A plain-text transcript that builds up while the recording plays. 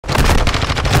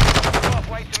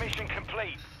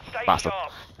Bastard.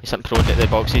 He's sitting prone to the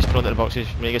boxes,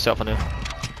 make yourself a new.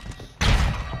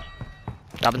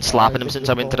 I've been slapping him since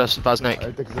I went to this Vaznek.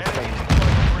 Locating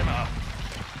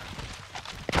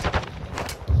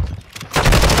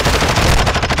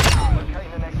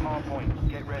the next hard point.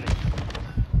 Get ready.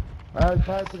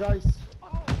 Pass the guys.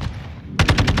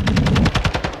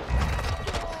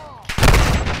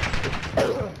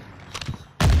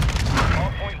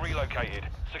 Hard point relocated.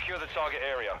 Secure the target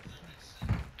area.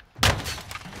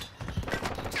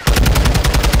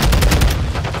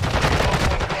 Hard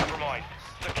point compromised.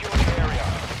 Secure the area.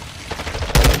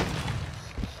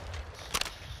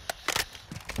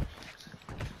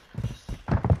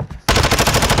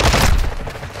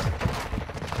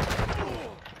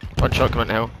 One shot coming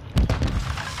now.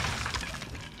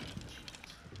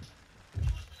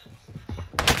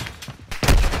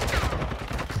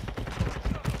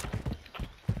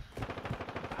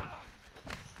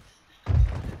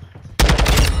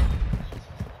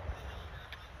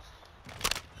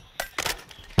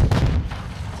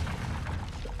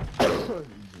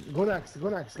 Go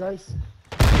next, guys.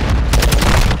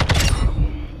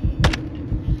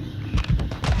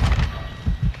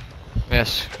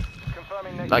 Yes.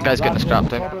 Confirming next That guy's getting scrapped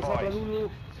Sopra, in. sopra, Lu.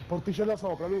 Porticella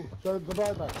sopra, Lu. Cioè,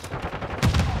 dove vai?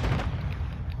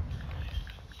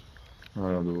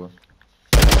 No, due.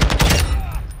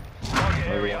 target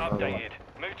area updated.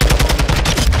 Move to the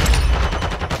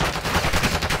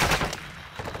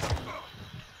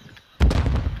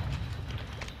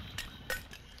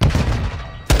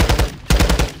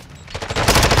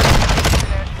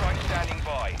airstrike standing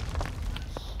by.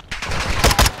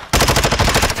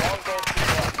 One goal to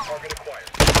one. Target acquired.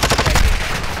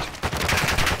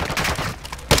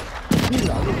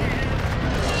 Fila, Lu.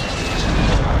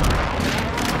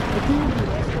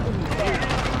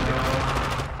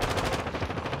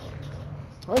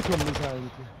 Adesso mi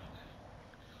senti.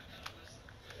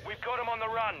 We've got him on the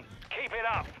run. Keep it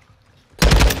up.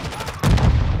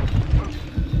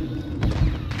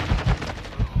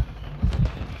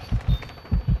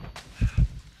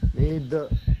 Need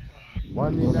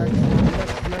one in next.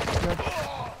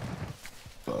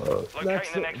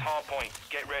 Locating the next hard point.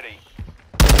 Get ready.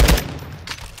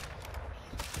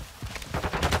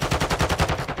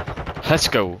 Let's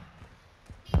go.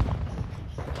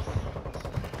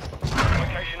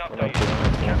 Location updated.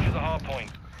 Capture the hard point.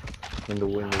 In the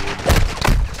window.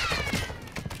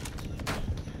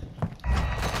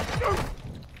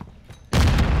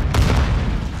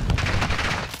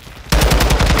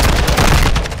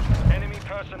 Enemy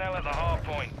personnel at the hard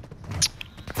point.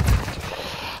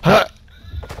 Hard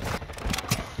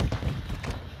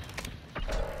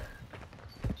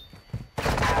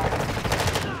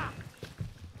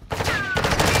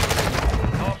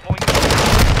point.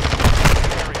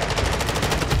 Area.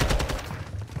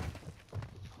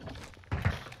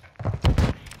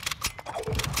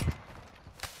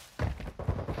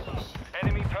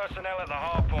 Enemy personnel at the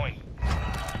hard point.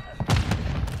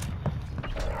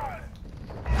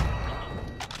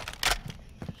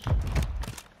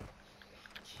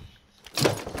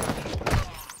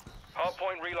 Hard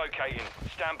point relocating.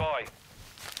 Stand by.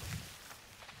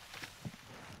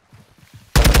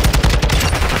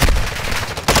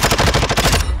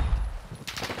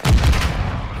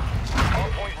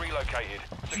 Hard point relocated.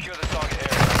 Secure the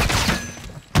target area.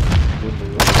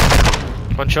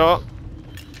 One shot.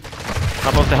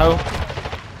 Above the hill.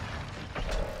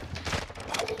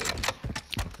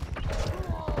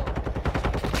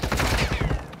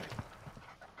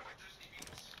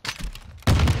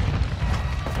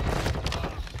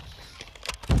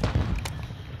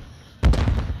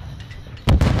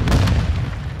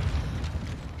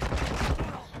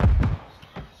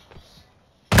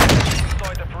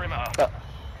 Inside the perimeter.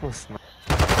 Solid work.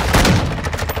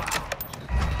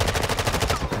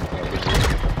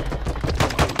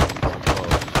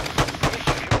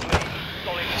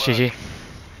 GG.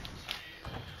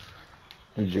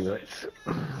 GG guys.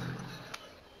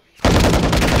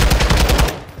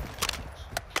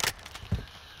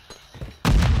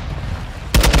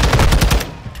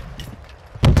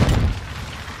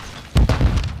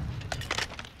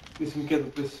 Disse-me que é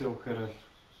do PC, o caralho.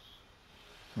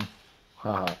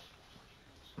 Haha.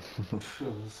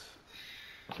 Foda-se.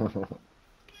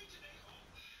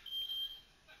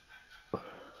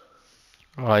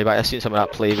 Oh, you might have seen some of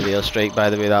that play with the airstrike, by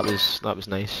the way. That was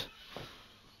nice.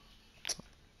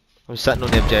 I was sitting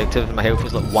on the objective and my health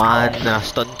was like 1 and I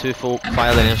stunned 2 folk,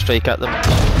 fired an airstrike at them,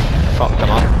 fucked them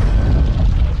up.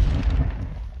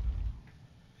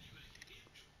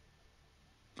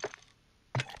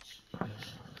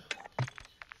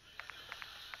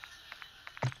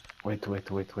 Wait.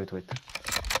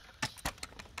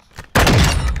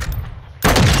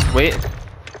 Wait.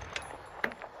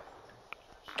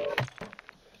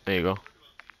 There you go.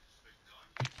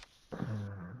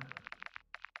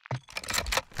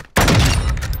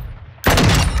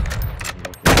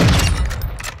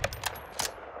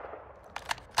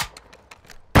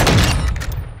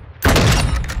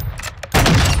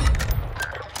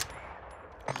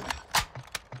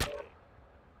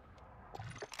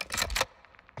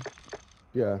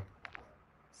 Yeah.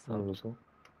 Non lo so.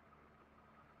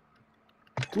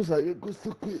 Tu sai che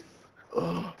questo qui...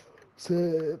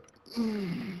 se...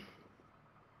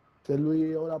 Se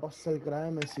lui ora passa il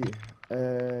creme, sì.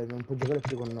 Non può giocare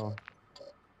più con noi.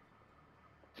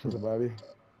 Lo sapevi?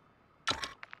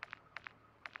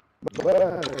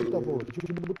 Tutta fuori.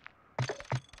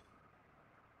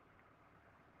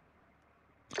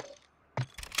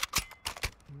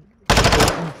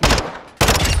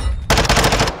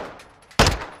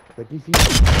 Per chi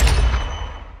finisce?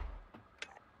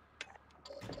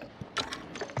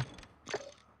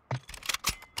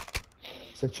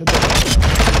 Se c'è da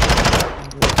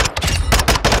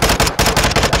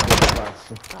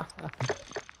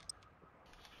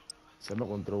siamo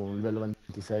contro un livello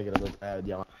 26 credo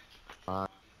di avanti.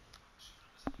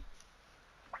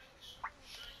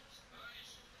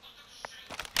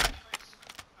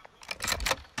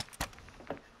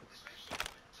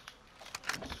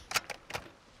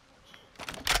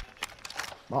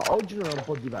 Ma oggi non è un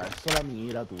po' diverso la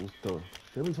mira, tutto.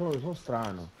 Cioè mi sono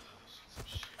strano.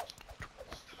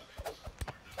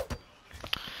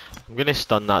 I'm gonna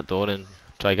stun that door and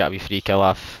try get a wee free kill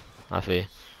off A, and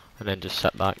then just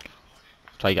sit back.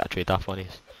 Try get a trade off on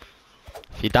these.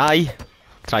 If you die,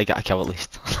 try get a kill at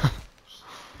least.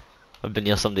 I've been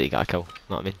near somebody to get a kill,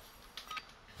 know what I mean?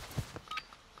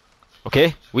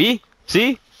 Okay, we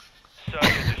see? Search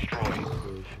and destroy.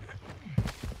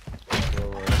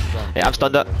 Yeah, I've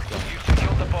stunned it. You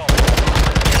secured the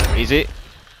bomb. Easy.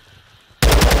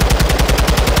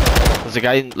 There's a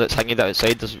guy that's hanging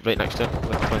outside, there's right next to him.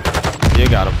 You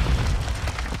got him.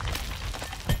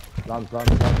 Plan,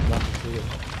 sì.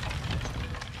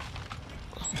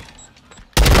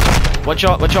 One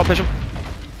shot, push him.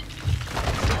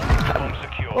 Bomb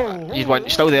secure.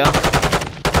 He's still there.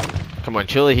 Come on,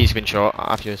 surely he's been shot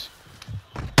after us.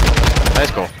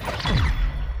 Let's go.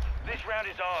 This round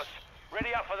is ours.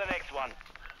 Ready up for the next one.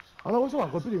 Allora questo qua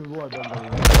colpito mi vuole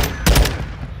andare.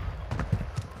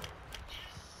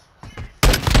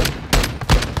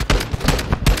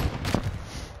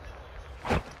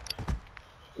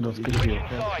 Non Switch schifo.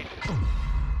 inside.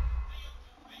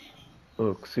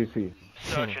 Oh, Xifi.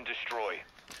 Search and destroy.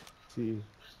 Sì.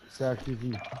 Sacchi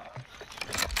chi.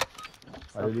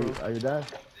 Are you there?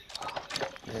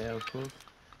 Yeah, of course.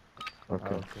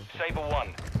 Okay. Saber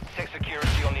 1. Set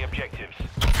security on the objectives.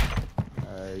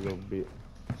 You'll be.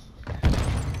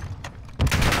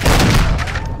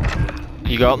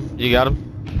 You got him, you got him.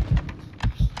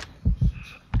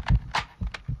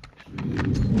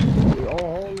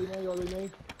 Oh, holy me.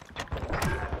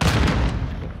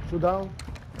 Shoot down.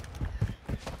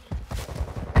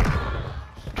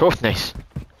 Oh, nice.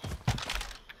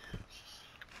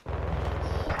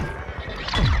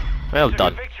 Well Took a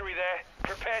done. victory there.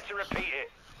 Prepare to repeat it.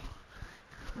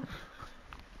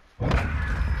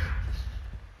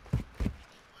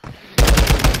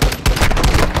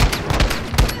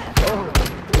 Oh,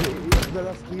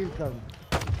 della skill cam.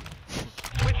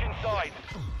 Switch inside.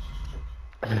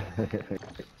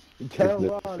 Che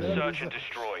male. Search and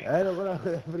destroy. Era quella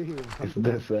prima.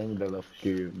 The same della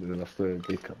skill della storia di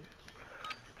Picca.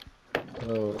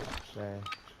 Oh,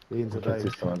 Inizio non dai. ci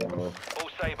sto andando. All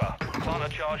Saber. Plant a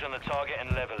charge on the target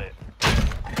and level it.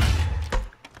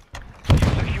 You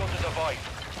secured the device.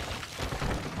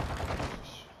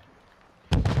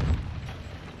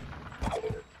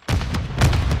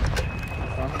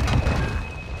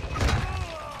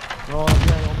 No, on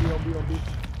B.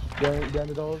 Behind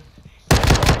the door.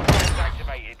 It's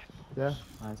activated. Yeah.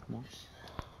 Nice, come on.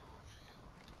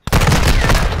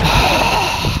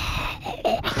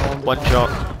 One shot.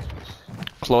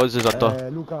 Claws is under.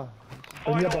 Luca,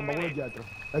 prendi la bomba, quello dietro.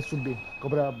 È su B.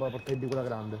 Copre la porta di B, quella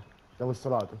grande. Da questo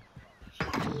lato.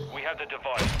 We have the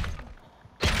device.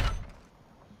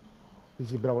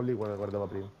 Sì, bravo lì, quello che guardava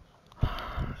prima.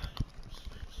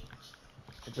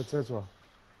 Attenzione sua.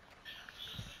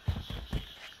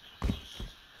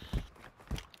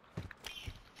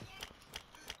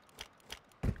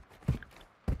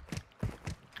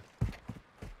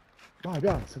 Vai,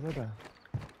 piazza, guarda.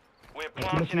 We're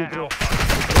planting it out.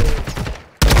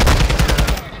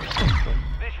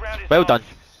 This round is Well ours. done.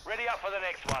 Ready up for the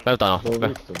next one. Well done, L'ho well,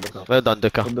 visto, Luca. well done,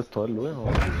 Duca. Ho detto a lui o?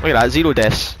 Look at that, 0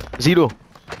 deaths. 0.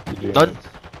 Done.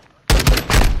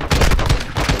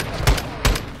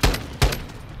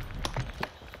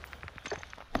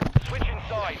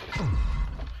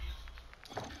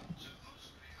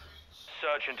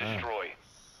 destroy.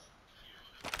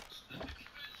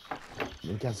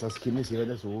 Minchia, sta skin si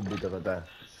vede subito da te.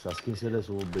 Sta skin si vede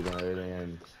subito, non vede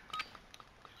niente.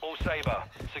 All Saber,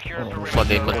 secure the What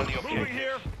they perimeter put- around the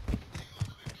objective.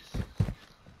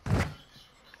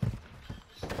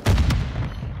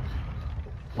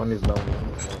 One is down.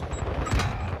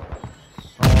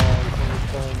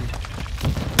 Oh,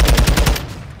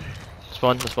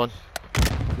 Spawn, spawn.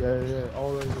 yeah,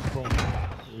 always the phone.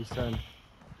 He's saying.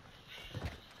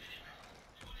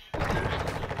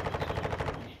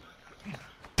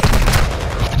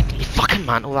 You fucking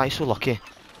mantle, that is so lucky.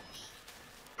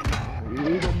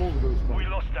 You don't move those We phones.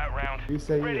 lost that round. You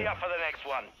say Ready yeah. up for the next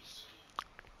one.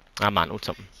 I mantled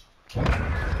something.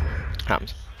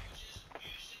 Happens.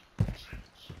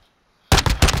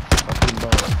 Fucking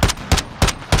ball.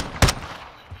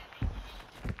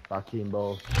 Fucking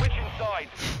ball. Switching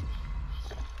sides.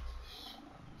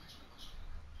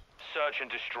 Search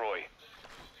and destroy.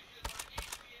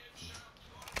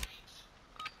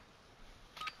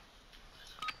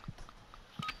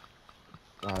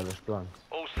 Ah, there's plan.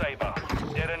 All Saber,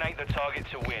 detonate the target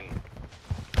to win.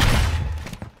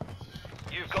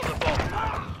 You've got the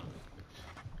bomb.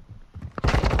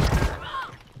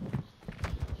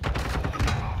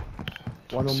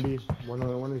 One on B.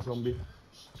 One is on B.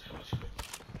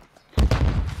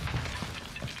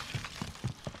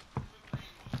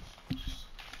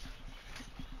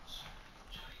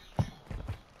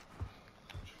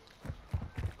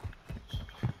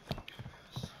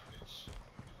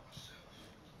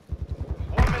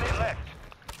 One minute left.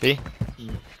 B.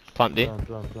 Plant B.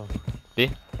 Plan. B.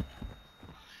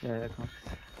 Yeah, come on.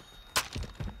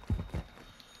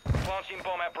 Planting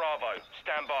bomb at Bravo.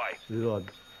 Stand by.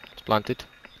 Reload. It's planted.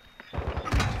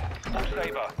 All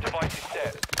Saber, device is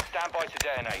set. Stand by to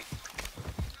detonate.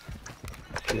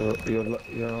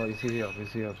 He's here.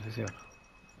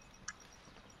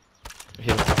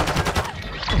 Here.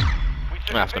 We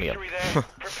took Ah, a it's gonna get victory there.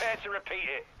 Prepare to repeat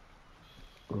it.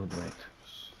 Good, mate.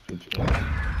 Good job.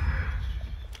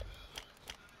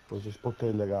 Questo spot è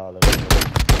illegale.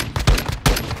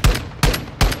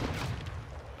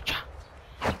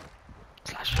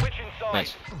 Slash. Switching sides.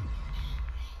 Nice.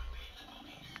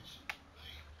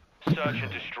 Search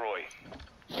and destroy.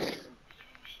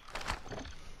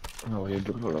 No, io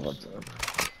gioco la avanzata.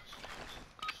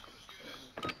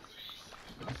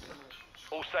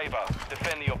 All Saber,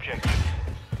 defend the objective.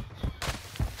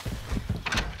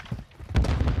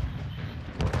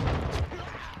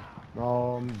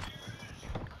 No.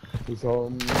 Mi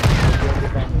sono.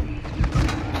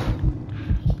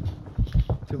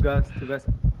 Two guys,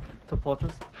 support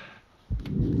us.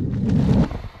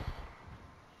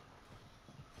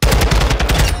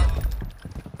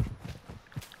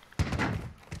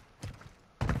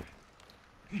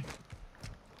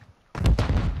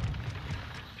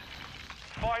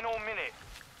 Final minute.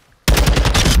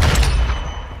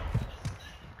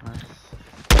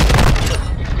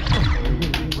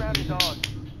 Round is ours.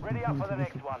 Ready up for the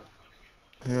next one.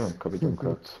 Io non ho capito un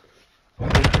cazzo.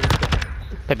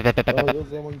 Pepe, pepe, pepe, No, pepe. io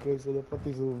siamo in questo, li ho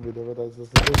fatti subito, però sto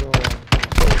stato.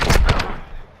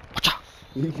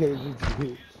 Mica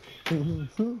così. Switching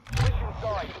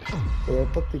sides. Li ho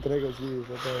fatti tre così,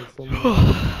 però sono.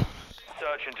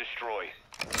 Search and destroy.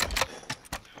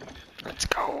 Let's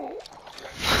go.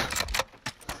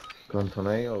 Quanto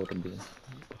ne ho orbi?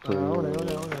 One.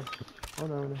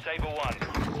 Saber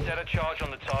 1, set a charge on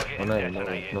the target and Non è,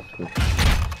 detonate it. non più.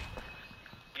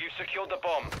 You've secured the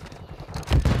bomb.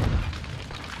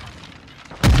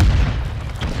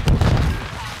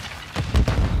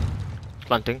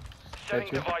 Planting. Setting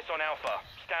device on Alpha.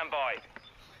 Stand by.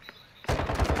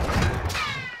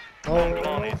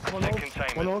 Oh, Net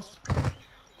containment. one else.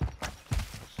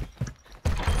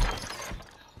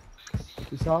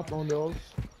 He's up on the ult.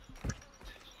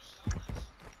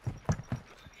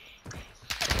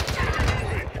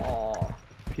 Oh,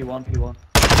 P1.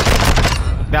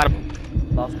 Got him.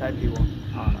 Last guy P1.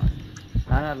 Ah, nice.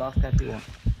 Nah, last guy P1.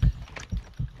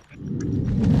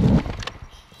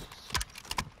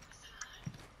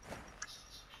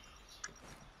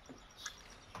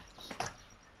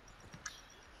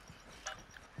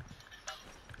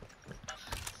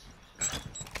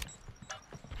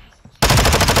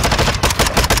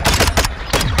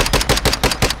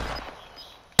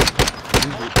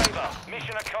 All Saber,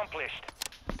 mission accomplished.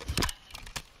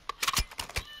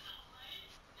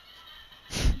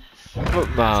 Look,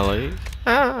 Molly.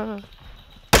 Ah.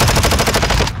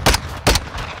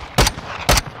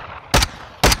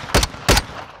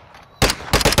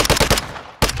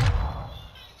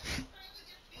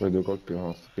 Quei due colpi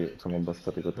sono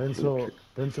bastati per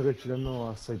Penso che ci danno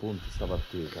a 6 punti sta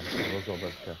partita, non lo so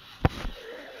perché.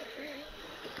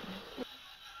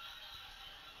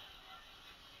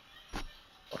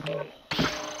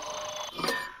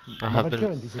 Ma perché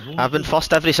 26 punti? I've been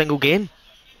first every single game.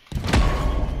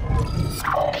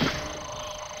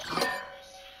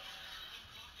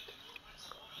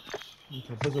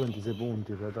 Minchia, ho preso 26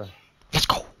 punti, frate. Let's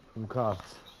go. Un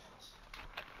cazzo.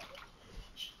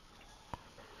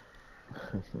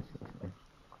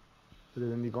 Ti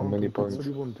rendi conto? many Un cazzo points?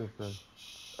 di punti ho preso.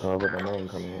 Vabbè,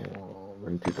 mancano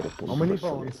 23 punti. How many per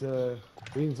points?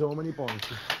 Vince, how many points?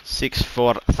 6,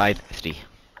 4, 5, 3.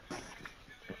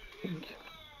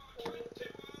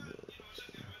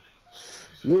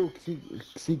 You,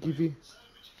 Xikifi?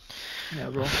 Yeah,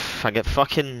 bro. I get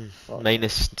fucking minus How many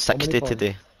 60 points?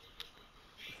 today.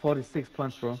 46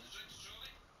 points, bro.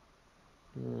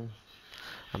 Yeah.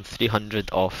 I'm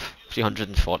 300 off.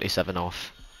 347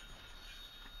 off.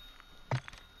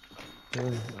 I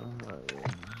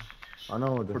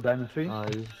know For the... Diamond 3?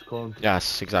 It's called...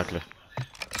 Yes, exactly.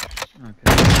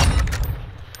 Okay.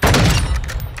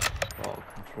 Oh,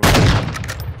 control.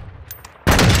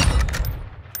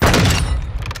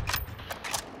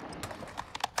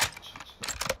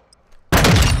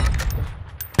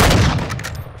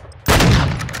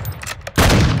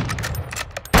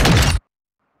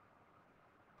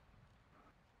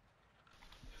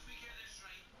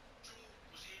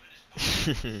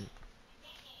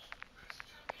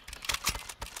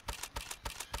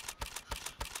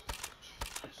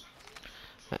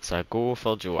 Let's go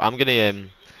for Joe. I'm gonna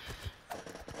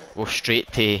go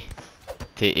straight to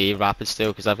A rapid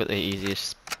style because I've got the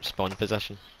easiest spawn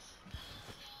position.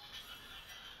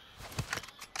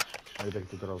 I take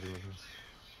the trophy.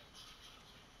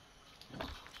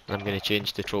 I'm gonna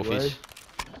change the trophies.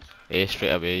 A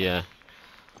straight away, yeah.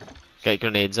 Get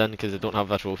grenades in because they don't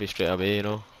have a trophy straight away, you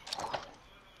know.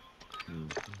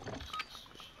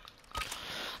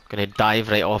 Gonna dive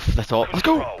right off the top. Let's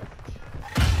go! Control.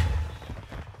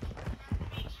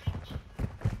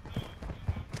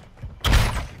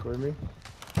 Go with me.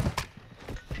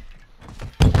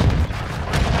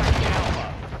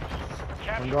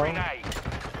 Capturing A.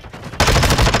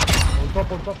 On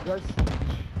top, guys.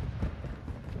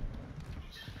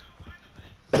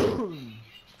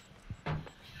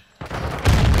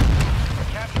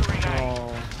 Capturing A.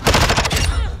 Oh,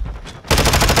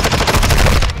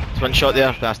 It's one shot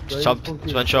there. That's Guys, subbed. funky,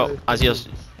 It's one shot. guys, Azir's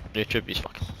YouTube. He's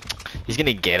fucking. He's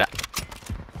gonna get it.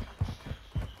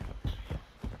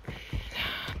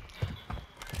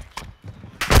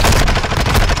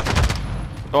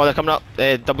 Oh, they're coming up.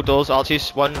 Double doors,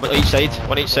 Archies. One each side.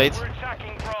 One each side. We're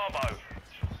attacking Bravo.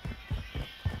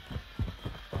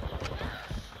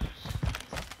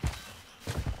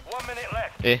 One minute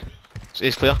left. A.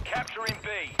 A's clear. Capturing B.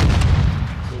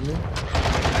 with me.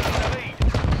 Taking the lead.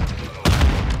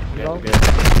 Down.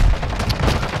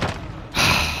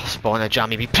 Spawn a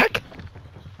jammy wee prick.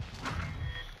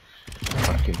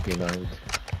 Fucking penalty.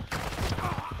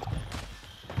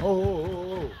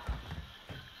 Oh.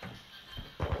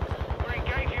 We're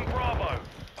engaging Bravo.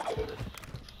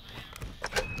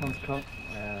 One's cut.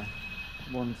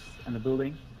 One's in the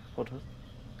building. Photos.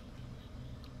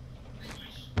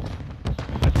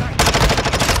 Attacking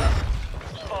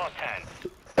Spartan.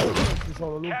 Ci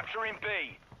sono, Lu. Capturing B.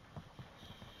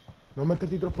 Non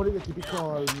metterti troppo lì che ti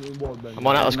piccano il wallbang. I'm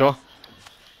on it. Let's go.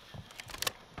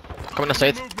 Coming this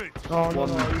side. No, you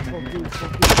fuck you.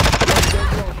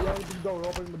 Behind the door,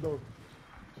 open the door.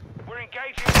 We're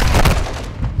engaging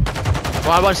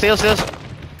One stairs.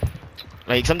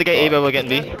 Right, somebody get A while we're getting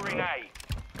B. Capturing A.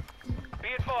 Be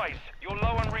advised, you're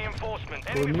low on reinforcement.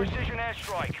 Enemy precision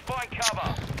airstrike. Find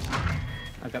cover.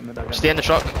 I got mid. I got Stay in the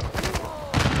truck.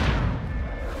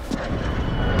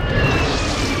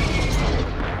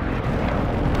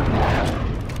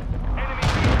 Enemy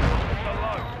reinforcements are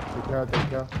low. Take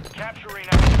care. Capturing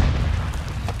A.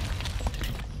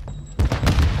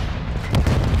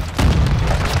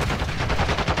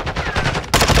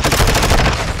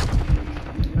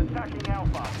 Attacking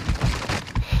Alpha.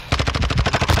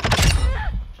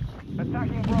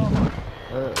 Attacking Bravo.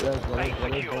 Let's go.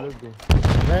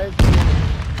 Let's go.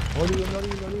 All in.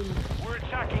 We're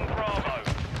attacking Bravo.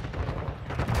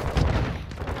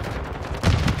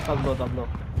 Double.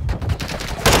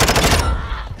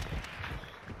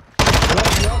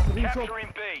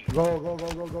 Capturing B. Go. We're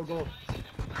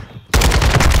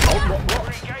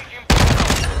engaging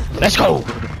Bravo. Let's go.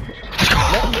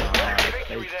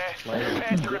 Victory there.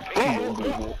 Prepare to repeat.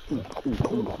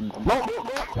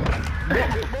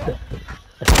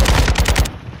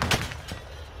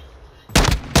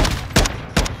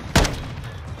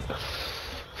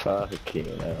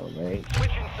 Fucking hell, mate.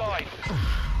 Switching sides.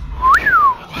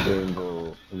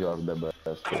 Bingo, you are the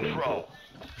best. Control.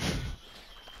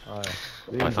 Ah, yeah.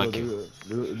 Why, Ringo, thank you.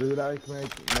 do you like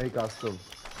make custom?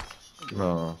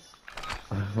 No.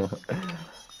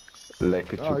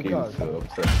 Like No, two I kills, got.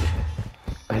 obsessed.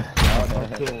 Ah,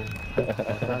 faccio.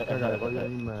 Ma a cagare, voglio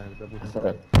di merda,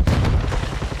 puttana. The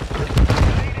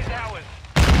lead is ours.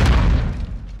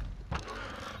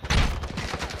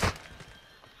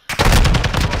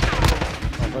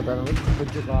 No, fratello, non si può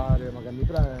giocare, ma che mi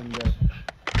prende?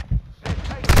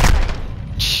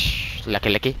 Lucky,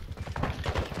 lucky.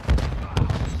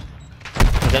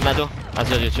 Del metal. That's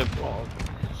your YouTube.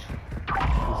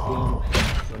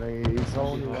 He's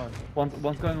only one.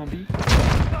 One's going on B.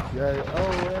 Yeah,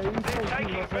 oh, yeah, he's They're so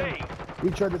taking my friend. B. We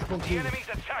tried to The continue. enemy's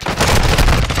attacking.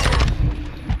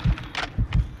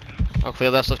 I'll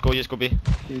clear this, let's go, just go B.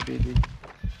 B, B, B.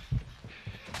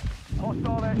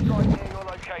 Hostile airstrike near your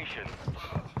location.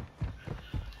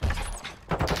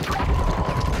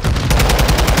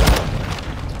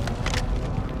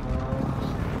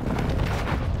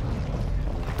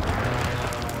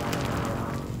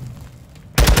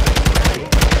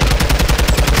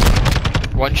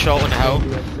 One shot on the hill.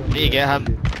 Need to get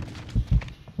him.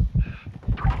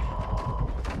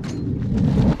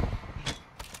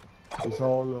 He's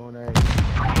all on A. The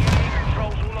enemy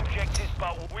controls all objectives,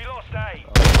 but we lost A.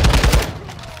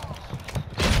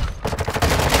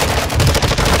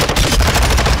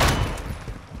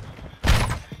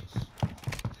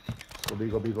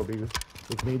 Go B.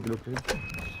 Look mid.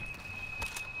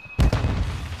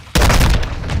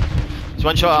 There's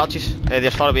one shot at arches.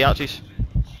 There's far away arches.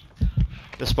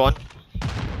 The spawn.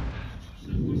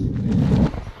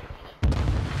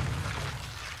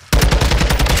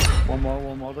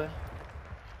 One more there.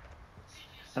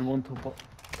 And one top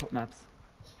mats.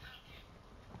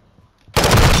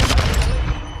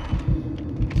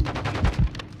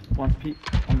 One P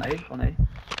on A.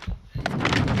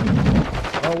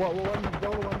 Oh, one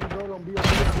down on B.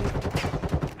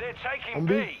 They're taking On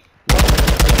B. B.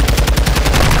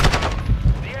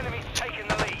 The enemy's taking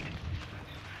the lead.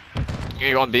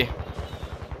 You go on B.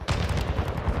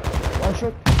 One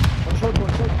shot.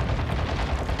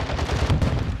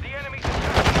 The enemy's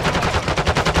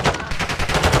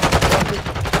attacking.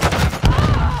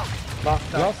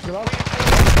 Last.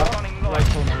 Running low. Right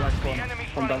corner. The enemy's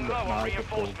From running down low there. on Nah, good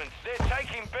call. reinforcements. They're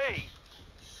taking B.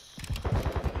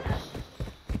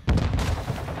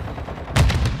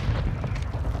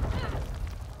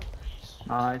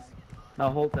 Nice. Now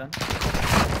hold them.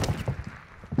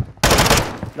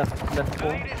 Left The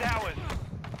four. lead is ours.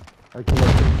 I kill it.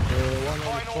 One on the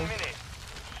Final phone. minute.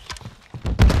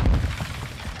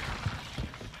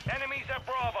 Enemies at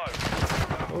Bravo.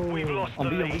 Oh. We've lost the On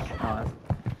B. lead. Nice.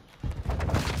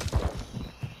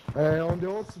 On the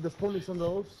horse, the spawn is on the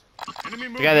horse.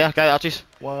 Guy there, guy at arches.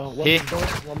 One Here. big door,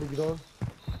 one big door.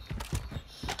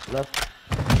 Left.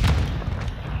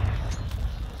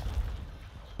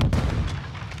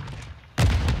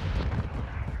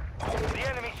 The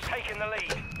enemy's taking the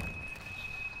lead.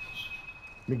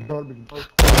 Big door.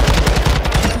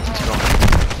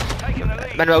 Taking the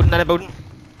lead. Man building.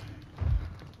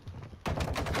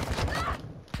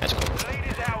 Let's go. The lead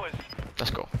is ours.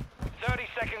 Let's go. 30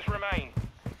 seconds remain.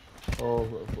 Oh,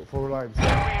 4 lives.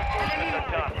 Reinforcements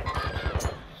are done.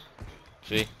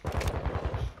 3,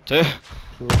 2.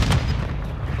 2.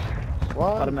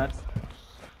 Bottom 1. mats.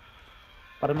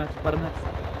 You're out of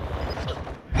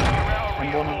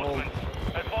And one on all. reinforcements.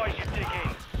 Advise you dig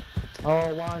in.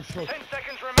 Oh, one shot. 10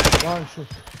 seconds remaining. One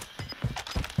shot.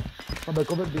 Vabbè,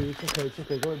 cover B, it's okay,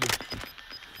 cover B.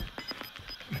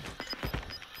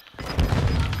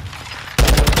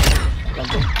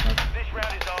 This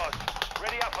round is ours.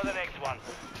 Ready up for the next one.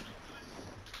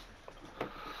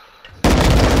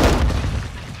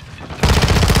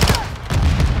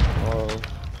 Oh.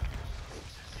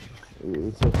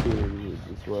 It's okay,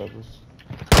 it's whatever.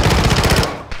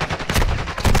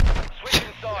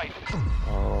 Switching sides.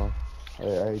 Oh.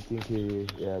 I think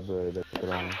yeah, but that's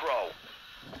wrong. Control.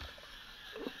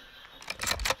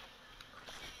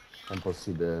 È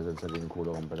impossibile senza che in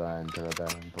culo completamente la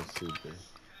terra, è impossibile.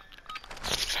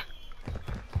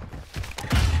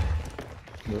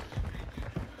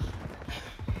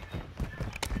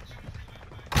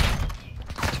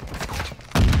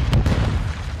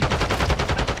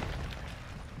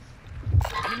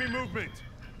 Enemy movement.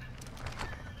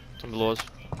 Some below us.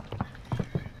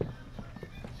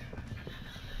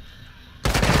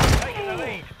 Taking the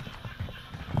lead.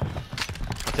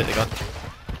 I'll take the gun.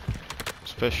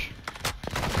 Just push.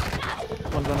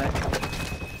 One's on A.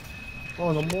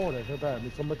 Oh, non muore, fratello,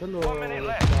 mi sto mettendo... 1 minute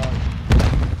left.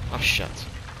 Oh shit.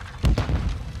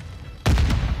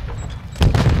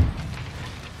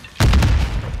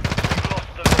 Lost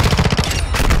the lead.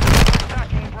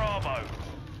 Attacking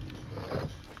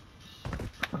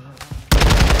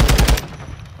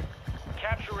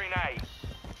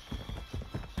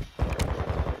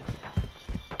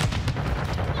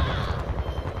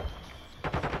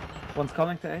One's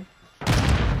coming to A.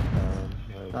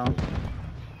 Yeah. Down.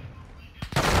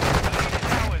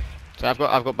 Ours. So I've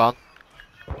got barn.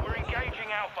 We're engaging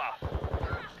Alpha.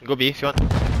 Go B if you want.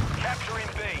 Capturing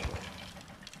B.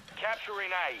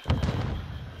 Capturing A.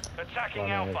 Attacking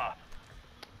One A. Alpha.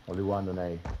 Only one on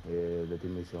A. The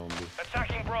team is on B.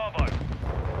 Attacking Bravo.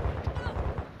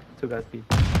 2 guys B.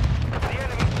 The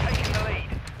enemy's taking the lead.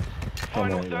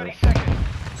 Final on, 30 guys. seconds.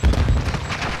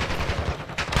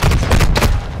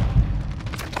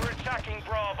 We're attacking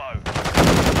Bravo.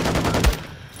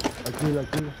 I kill.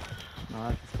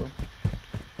 Nice, let's go.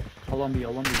 All on B,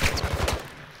 all on B.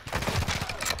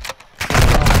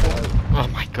 Oh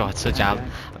my god, so jammed.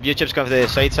 YouTube's going for the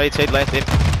side left him.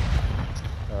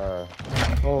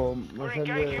 Oh, We're my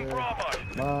engaging friend.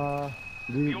 Bravo.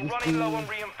 You're running low on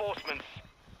reinforcements.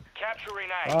 Capturing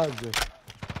A.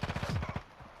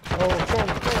 Oh, come.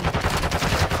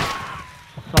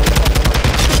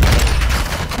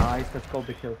 Nice, let's go,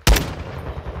 big kill.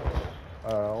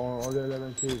 Only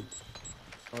 11 kills.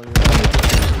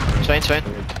 Swine.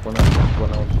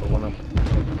 One up.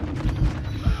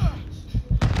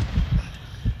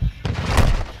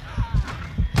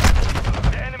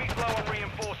 The enemy's low on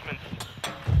reinforcements.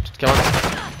 Kill him.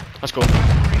 Let's go.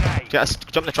 Capturing A. Get us,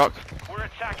 jump in the truck. We're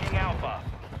attacking Alpha.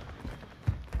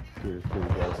 Kill,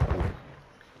 guys.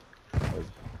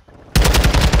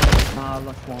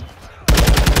 Last one.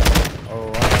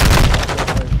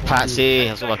 Patsy,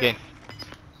 that's so lucky.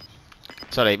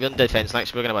 It's alright, we're on defense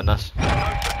next, we're gonna win this. No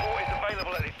support is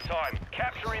available at this time.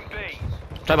 Capturing B.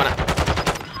 Try win it.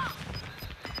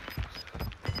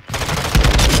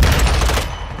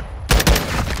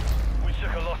 We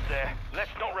took a loss there.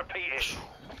 Let's not repeat it.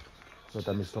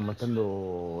 Aspetta, mi sto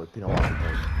mettendo il pino avanti,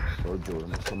 te lo giuro,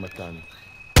 mi sto mettendo.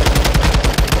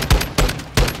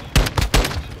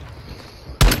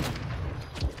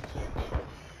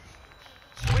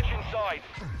 Switching sides.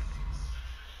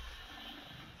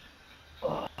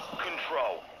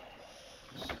 Control.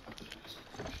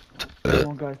 Come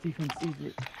on, guys, defense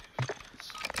easy.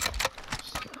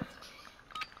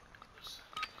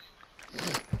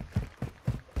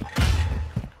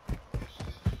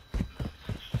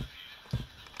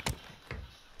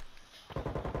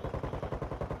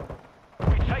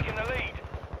 We've taken the lead.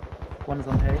 One is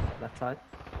on A, left side.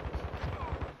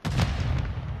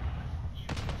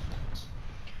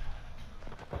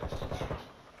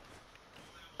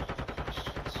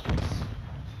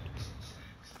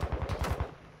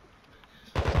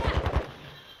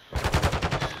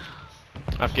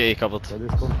 I've got you covered. C'è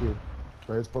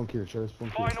il spawn kill.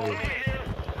 Final minute.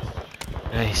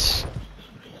 Nice.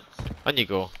 On you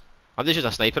go. I'm just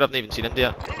a sniper, I've not even seen him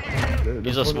yet.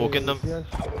 He's a smoking them.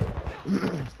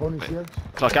 Spawn is here.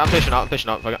 Fuck it, I'm pushing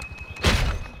up, fuck it.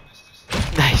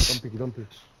 Nice. Don't pick.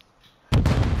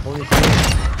 Spawn is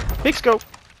here. Let's go.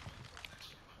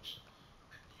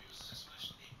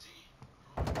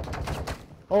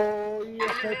 Oh, he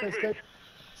escape.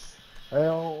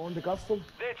 On the castle.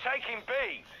 They're taking B.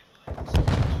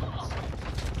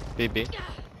 BB.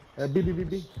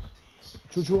 B.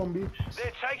 Choo on B.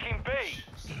 They're taking B.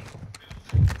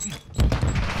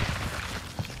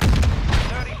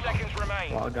 30 seconds remain.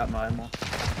 Well, I got my ammo.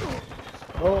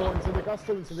 Oh, it's in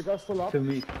the castle up. 2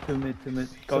 mid. Going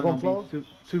Second on floor? B.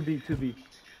 2B.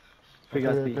 3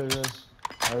 guys B. I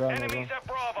run. Enemies at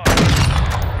Bravo.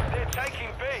 They're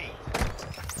taking B.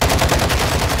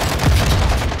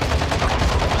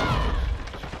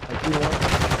 I kill one.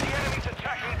 The enemy's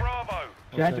attacking Bravo.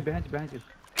 Behind you.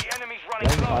 The enemy's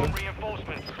running low on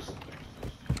reinforcements.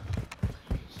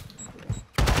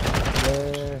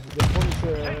 The spawn is 10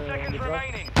 on seconds the track.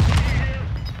 remaining.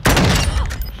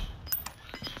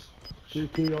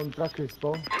 Kill on track is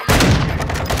spawn.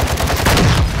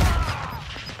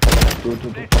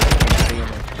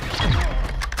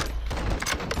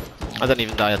 I didn't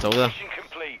even die at all there. Mission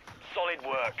complete. Solid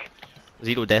work.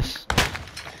 0 deaths.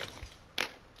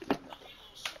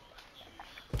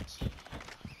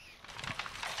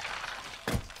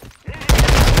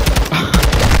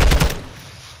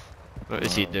 What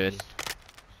is he doing?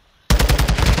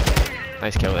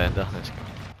 Nice kill there, Ender. Nice kill.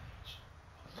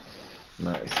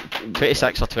 Nice.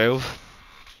 26 or 12.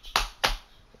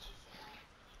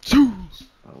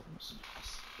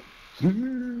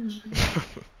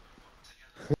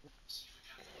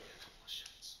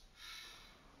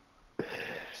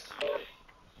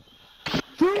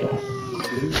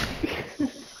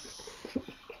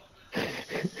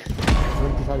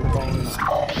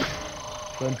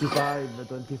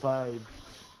 $25.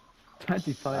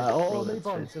 25. Oh, bro, many that's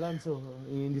points, Ranzo,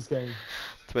 in this game.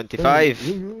 25.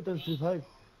 You 25.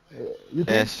 You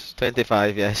Yes,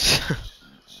 25, yes. it.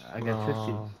 I got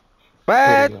 50.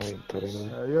 What?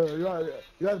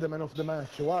 You are the man of the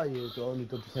match. Why you only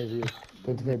 25 Yeah,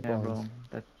 points? bro.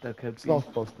 That could It's be.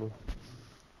 not possible.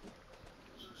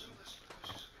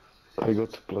 I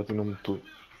got platinum 2.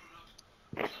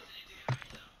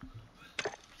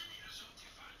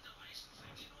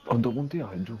 Quanto punti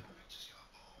hai giù?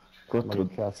 Ma che 4,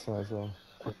 cazzo ne so?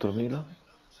 4.000?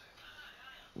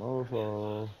 Non lo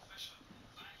so.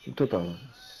 In totale?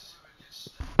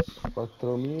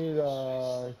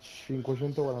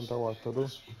 4544 tu?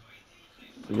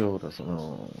 Io ora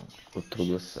sono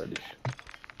 4216.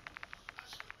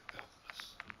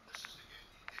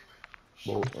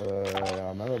 Boh,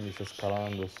 a me mi sta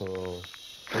scalando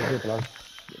forse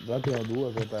platino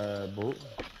 2 boh.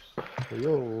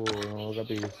 Io non lo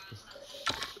capisco.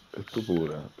 E tu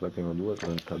pure, platino 2,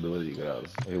 32 di grado.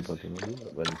 E io platino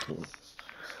 2, 21.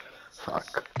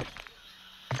 Fuck.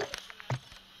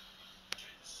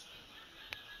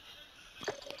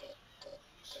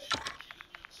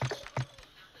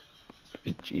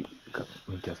 PC,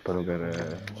 minchia, spero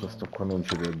che questo qua non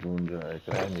ci raggiunge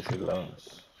Cremisi là.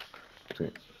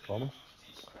 Sì. Come?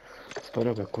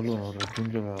 Spero che quello non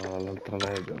raggiunga l'altra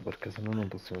lega, perché sennò non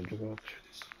possiamo giocarci.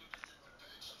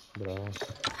 Bravo.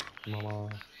 Mamma.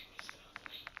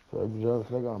 Già,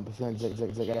 raga, non possiamo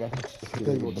giocare a che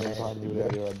devo fare per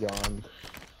arrivare avanti.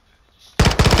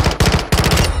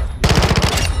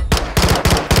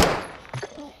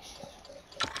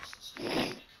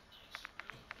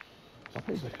 Ma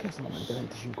poi perché sono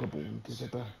 25 punti,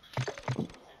 Pepe?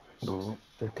 Dove?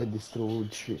 Perché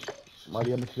distruggi?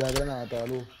 Maria metti la granata,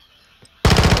 lui.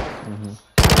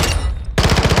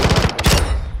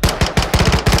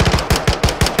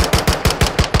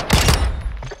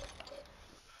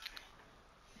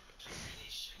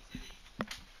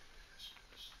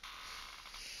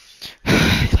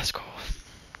 Let's go.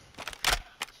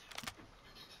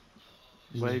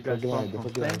 Where you guys from? From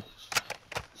Spain?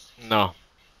 No.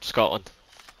 Scotland.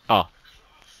 Oh.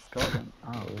 Scotland?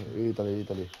 Ah, okay.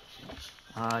 Italy.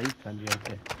 Ah, Italy,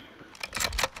 okay.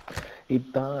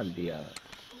 Italia.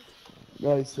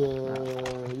 Guys,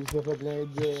 use your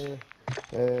grenade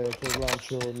for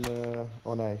launch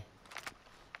on A.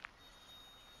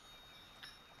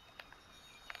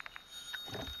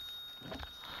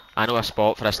 I know a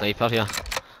spot for a sniper here.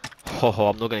 Oh,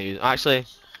 I'm not gonna use it. Actually,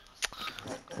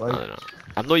 I Vai. don't know.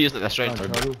 I'm not using it this round.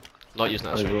 Lancia, Not using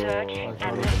it this round. Search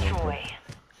and destroy.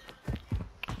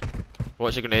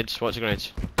 Watch the grenades, watch the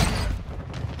grenades.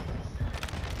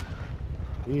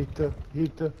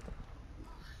 Hit.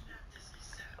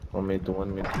 1 minute,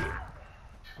 1 minute.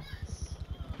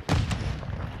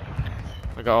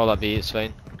 I got all that B, it's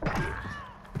fine.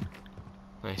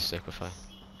 Nice, Liquify.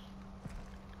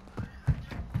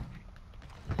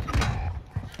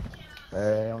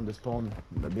 On the spawn,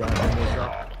 behind the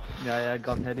shot. Yeah,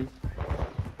 gun heady.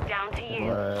 Down to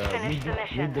you. Finish the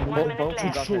mission. mid- 1 minute Both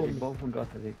left. got heady, both of them got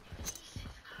heady.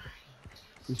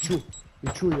 It's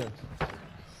true, yeah.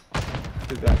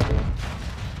 Two guys, bro.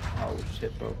 Oh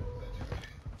shit, bro.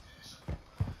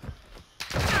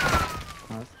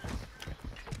 Nice.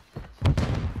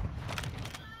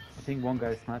 I think one guy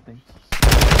is sniping.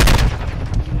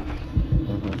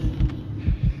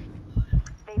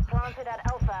 They planted at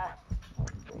Alpha.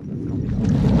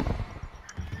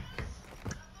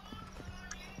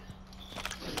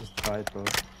 Just try it, bro.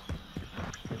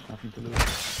 There's nothing to lose.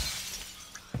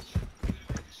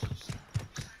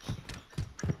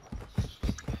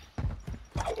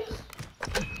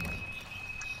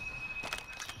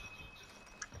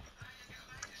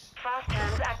 Fast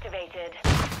hands activated.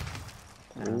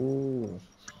 Ooh.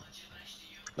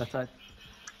 Left side.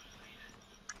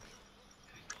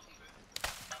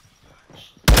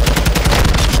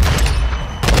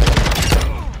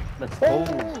 Let's go.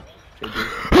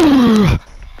 JD.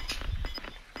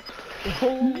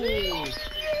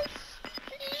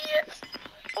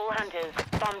 All hunters,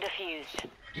 bomb defused.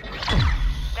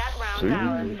 That round's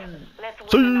ours.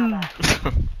 Let's win another.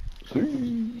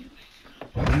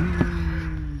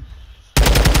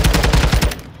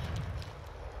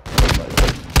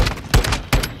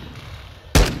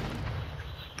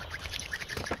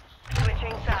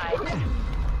 Switching sides.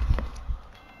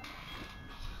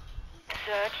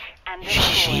 Search and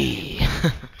destroy.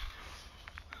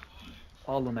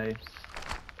 All on A.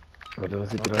 Guarda,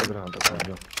 si tira la granata,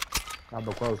 cambio.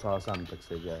 Vabbè, qua usava Semtex,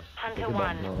 che è. Hunter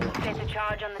 1, set a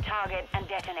charge on the target and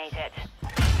detonate it.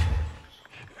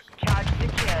 Charge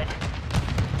secured.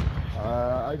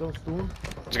 I don't stun.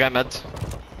 There's a guy mid.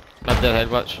 Mid there, head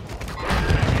watch.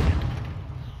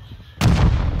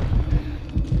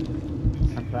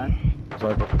 I'm plan.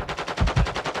 Sniper.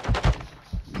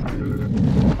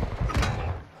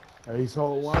 Hai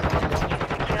solo one.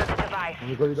 Secure the device.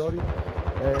 Nei corridori.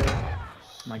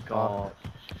 My god.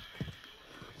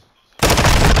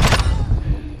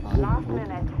 Last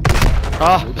minute.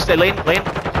 Oh, stay lane. We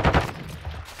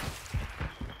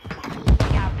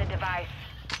have the device.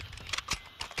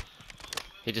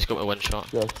 He just got me one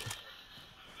shot. Yes.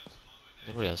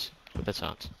 There he is. With the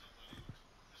chance.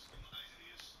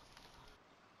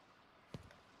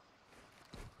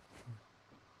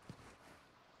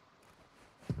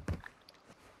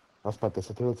 Aspetta, è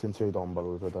stato il senso di tomba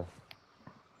lui per te.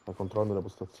 Sta controllando le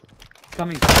postazioni.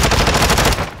 Coming.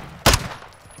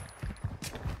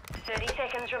 30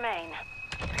 seconds remain.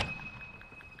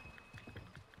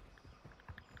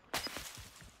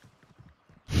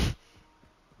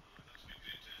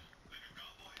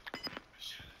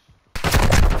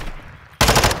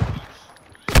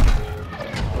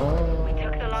 We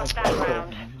took the last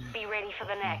round. Be ready for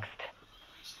the next.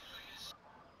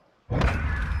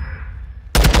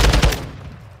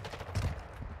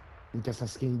 Minchia sta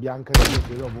skin bianca che io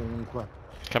vedo ovunque.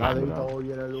 Come La on. devi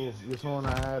togliere lui. Io sono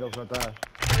nero, frate.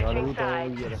 La devi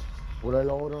togliere. Pure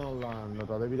loro non l'hanno,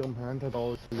 te la devi completamente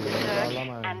togliere. Search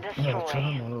and Veramente. destroy.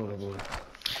 Facciamo loro poi.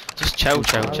 Just ciao,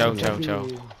 ciao, ciao, ciao, ciao.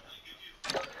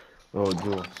 Oh,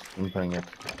 giù,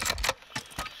 impegnati.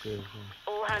 Sì.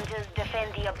 All hunters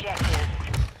defend the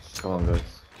objectives. Come on,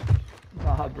 guys.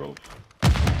 Ah, bro.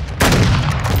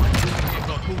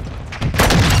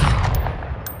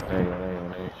 Ehi.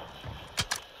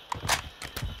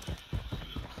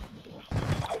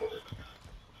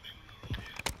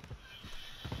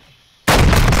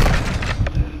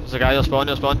 There's a guy, he'll spawn.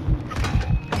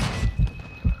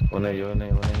 One A.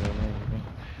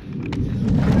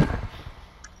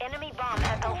 Enemy bomb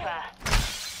at Alpha.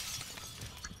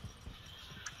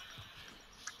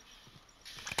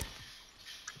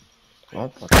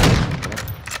 What the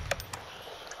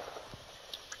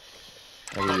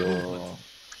Io...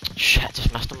 Shit,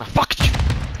 just missed him. Fuck!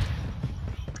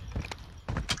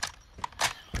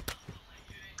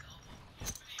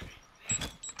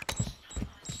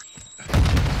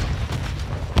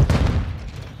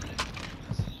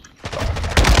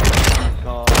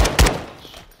 God.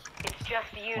 It's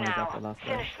just you Oh, I got now. the last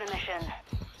guy. Finish the mission.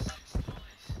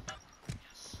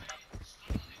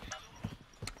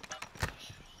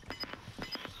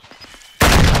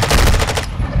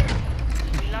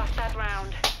 We lost that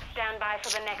round. Stand by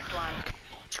for the next one.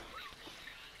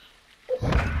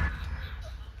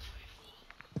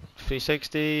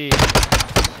 360.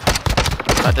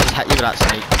 That didn't hit you with that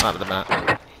snipe. That would have been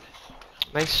it.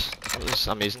 Nice. That was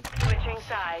amazing. Switching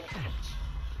sides.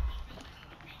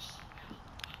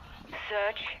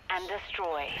 Search and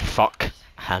destroy. Fuck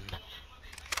him.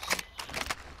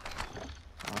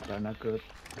 Oh, they're not good.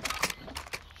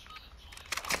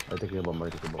 Vai te che bomba,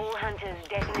 vai te che bomba. All hunters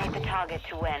detonate the target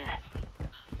to win.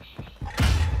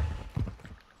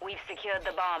 We've secured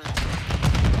the bomb.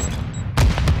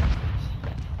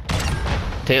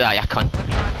 Take that, you cunt. We're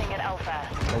planting at Alpha.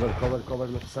 Cover,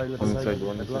 left side. One side.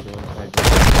 All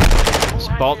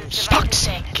Bombs. hunters, Fuck's devices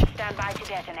sake. set. Stand by to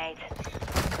detonate.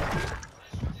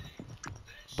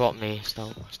 Bought me,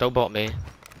 still bought me.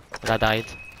 But I died.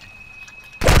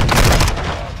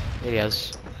 There he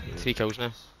is. 3 kills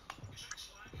now.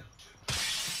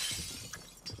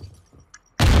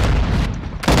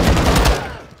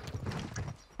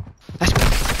 That's me.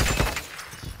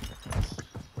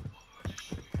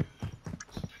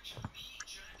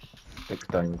 Take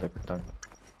time.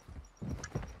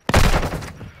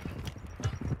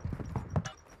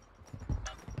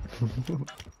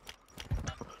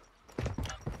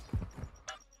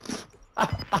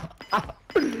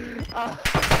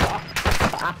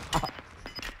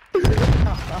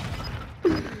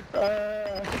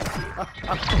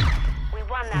 We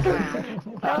won that round.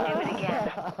 Don't do it again.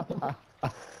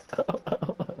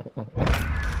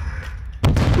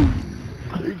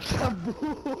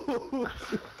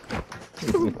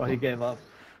 Oh, he gave up.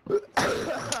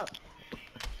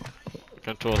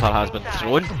 Control that has been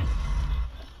thrown.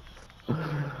 Oh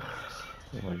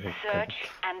my God. Search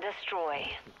and destroy.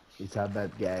 It's a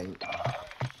bad gang.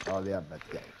 Oh, they are bad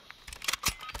gang.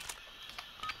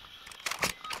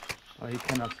 Oh, he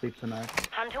cannot sleep tonight.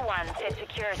 Hunter 1 set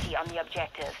security on the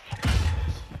objectives.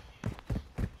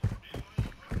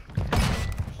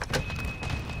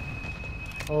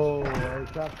 Oh, I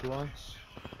tapped one.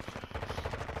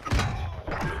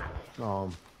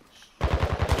 No.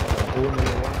 Uno,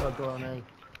 one fatto la nave.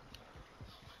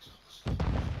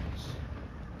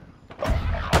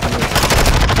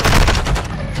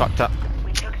 Fucked up.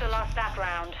 We took the last that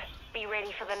round. Be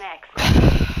ready for the next.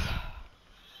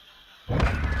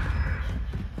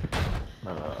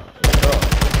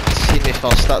 Seen me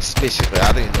first, that's basically,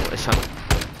 I didn't even notice him.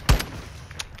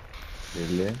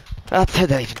 Really? I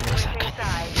didn't even notice that kid.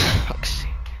 Inside. Fuck's sake.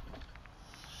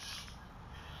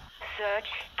 Search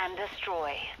and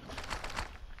destroy.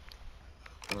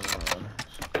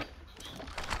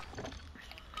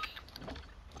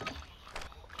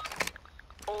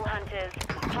 All hunters,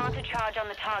 plant a charge on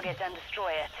the target and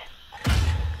destroy it.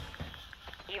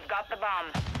 You've got the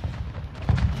bomb.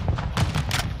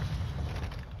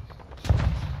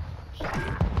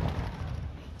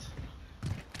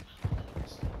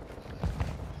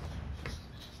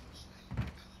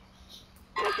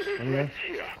 Okay.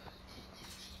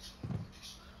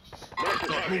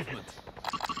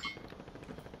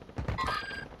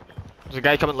 There's a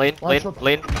guy coming lane, One lane, shot.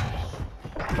 lane.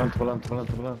 Plant.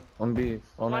 On B,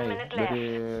 on 1 A. minute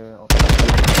Very...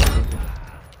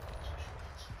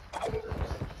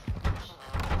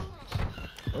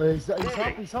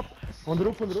 He's up. On the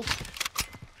roof.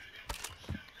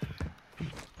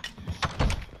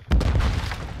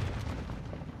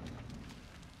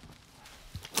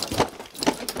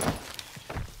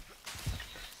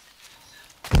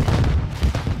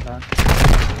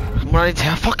 I'm running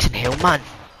to fucking hell, man.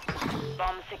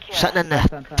 Bomb secure. Sitting in the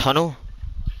Plant. tunnel.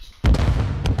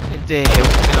 What the hell?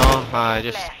 No, I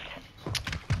just...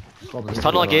 Left. He's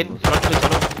tunnel again, he's running through the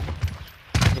tunnel.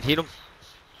 I can hear him.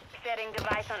 Setting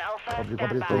device on Alpha. Copy,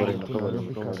 Stand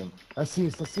copy, by.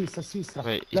 Assist.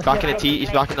 Right, he's back in the T, he's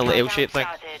back in the little L-shaped thing.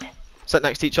 Started. Sit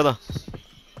next to each other.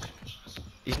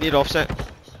 He's near offset.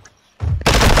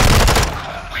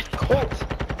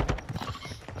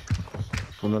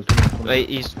 Right,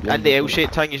 he's in the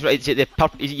L-shaped thing, he's right, he's at the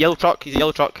he's a yellow truck, he's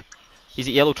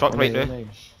at yellow truck right now.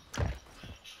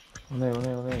 On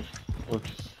A.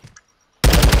 Watch.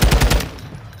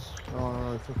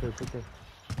 No, it's okay.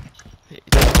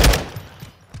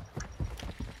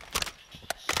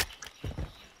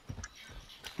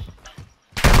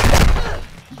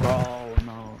 Oh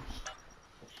no.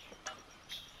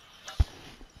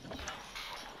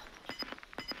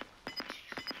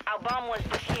 Our bomb was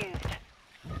defused.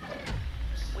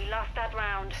 We lost that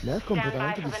round. Non è Stand by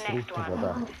completamente for the next distrutto, one.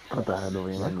 guarda. Guarda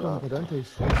dove Non è andato. completamente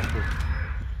distrutto.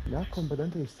 Non è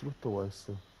completamente distrutto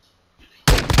questo.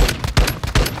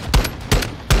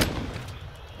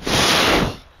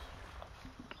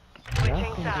 Non è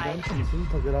Switching sides. completamente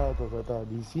disintegrato, guarda.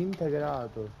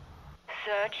 Disintegrato.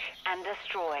 Search and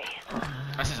destroy.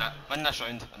 This is it, win this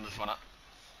round and we've won it.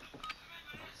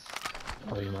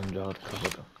 Puoi mangiarti,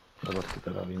 guarda. La partita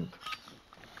era vinta.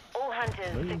 All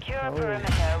hunters, secure a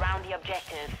perimeter around the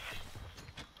objectives.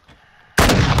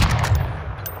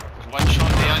 There's one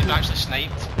shot there, he's actually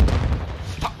sniped.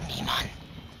 Fuck me, man.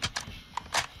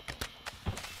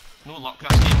 No luck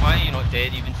this game, why are you not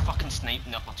dead? You've been fucking sniped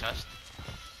in the upper chest.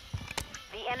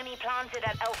 The enemy planted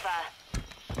at Alpha.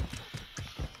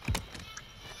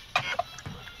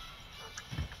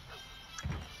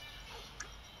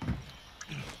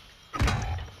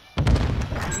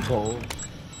 Oh.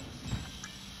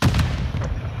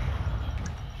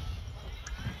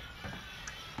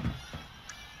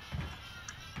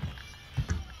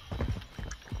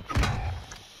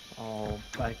 Oh,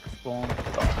 back spawn.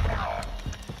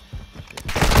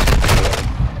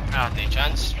 Ah, no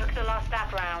chance. Took the lost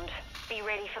that round. Be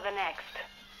ready for the next.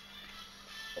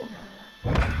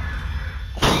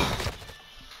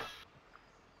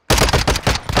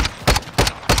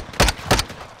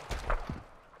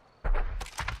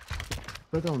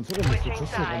 Aspetta, non so che mi è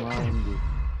successo ai comandi.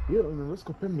 Io non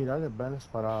riesco più a mirare bene e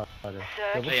sparare.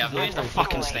 Search Hey, I've used a and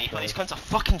fucking destroy. sniper, these cunts are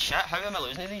fucking shit, how am I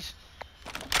losing to these?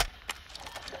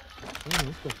 Io non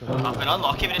riesco a I've sparare. been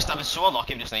unlucky with this, I was so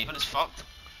unlucky with the sniper, it's fucked.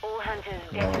 All hunters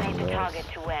detonate the target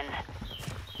to win.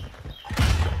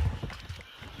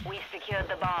 We've secured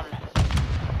the bomb.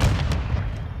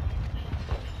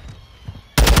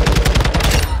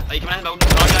 Are you coming in building?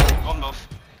 Target, on both.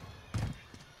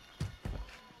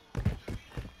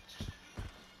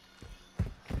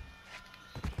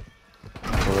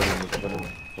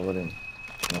 Poverino.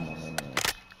 No.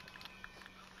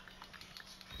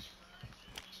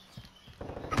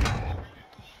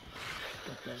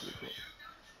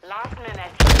 Last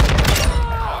minute.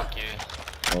 Fuck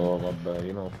you. Oh vabbè,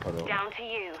 io non ho parole. Down to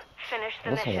you. Finish the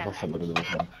Adesso mi mission. fa sapere dove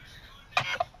sono.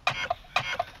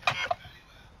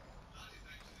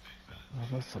 Ma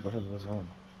fa sapere dove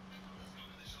sono.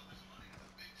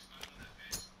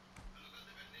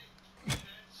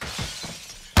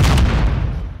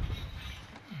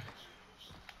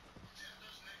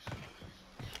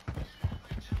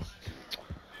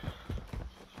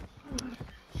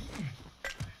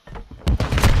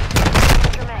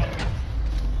 Remain.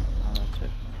 Ah, c'è.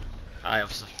 Aye,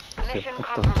 obviously. Position Good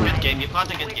compromised. game, you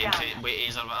played a good We're game done. too, with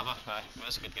A's or whatever. Aye, it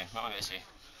was a good game, what am I going to say?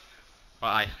 But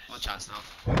aye, no chance now.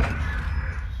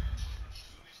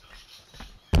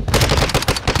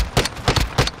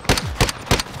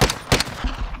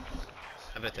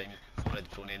 Every time I had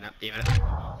phone in that, even it.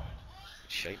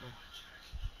 Shite man.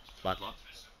 Bad luck.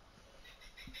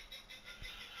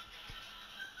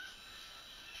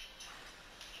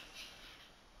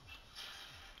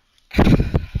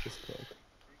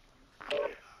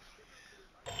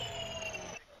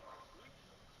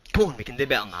 Come on, we can do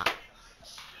better than that.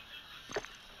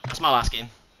 That's my last game.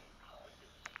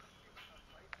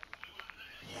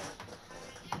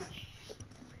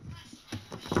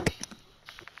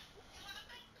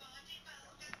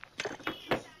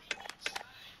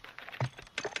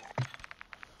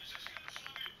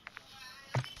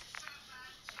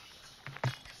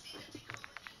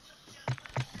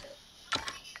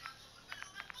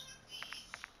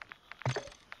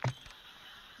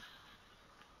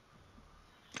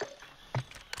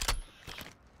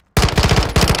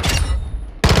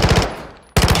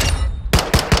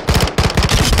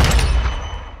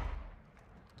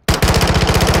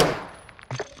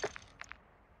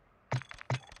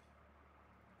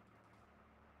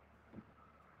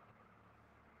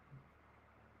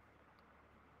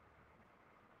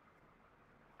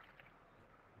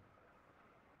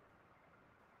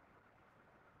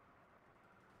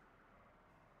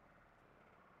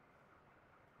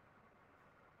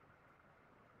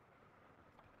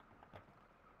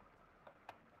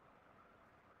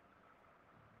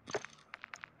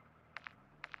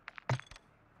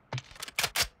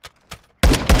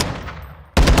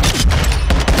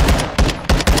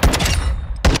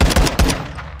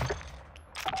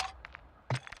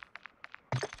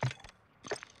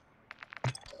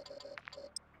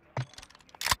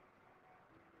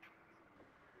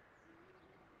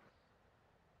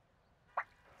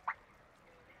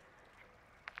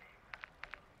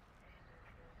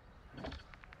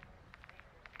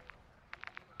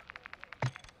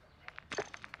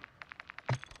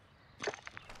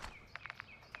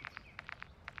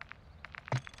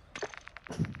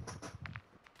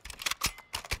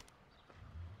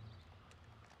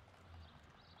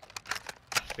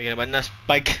 We're gonna win this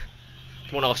big.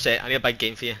 Come on, Offset, I need a big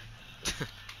game for you.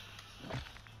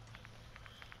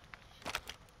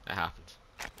 It happened.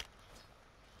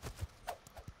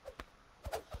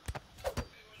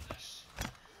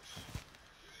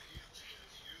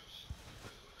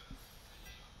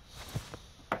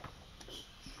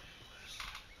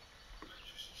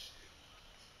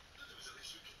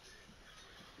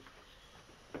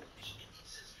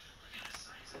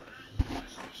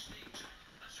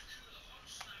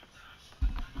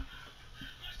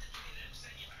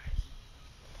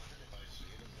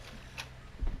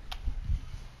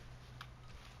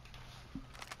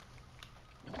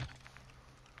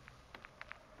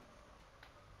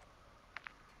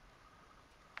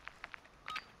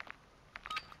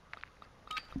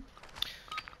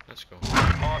 Let's go.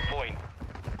 Hard point.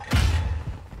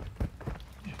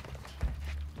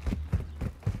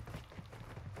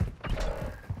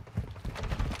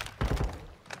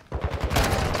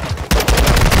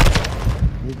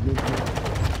 Mid.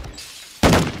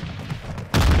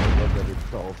 Leute, die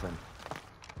Tür offen.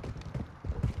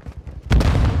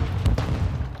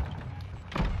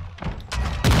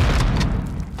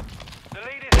 The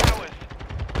lead is ours.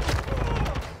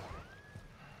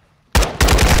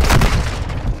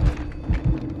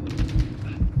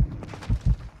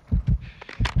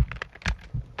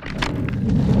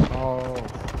 Oh,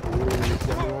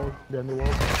 behind the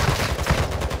wall.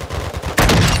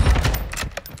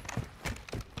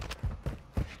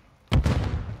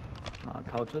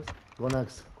 Couches. Go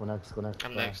next. I'm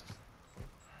next.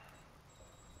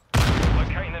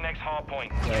 Locating the next hard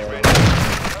point. Get Yeah. ready.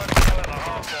 Personnel at the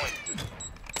hard point.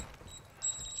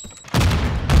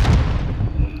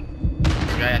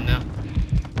 Guy in there.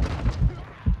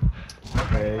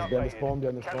 Behind the spawn.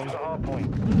 Capture the hard point.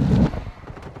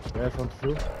 Yeah, front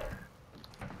through.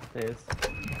 Stairs.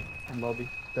 And lobby.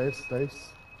 Stairs.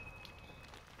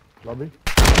 Lobby.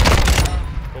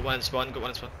 Got one in spawn,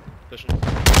 Pushing.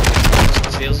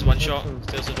 Stairs is one shot.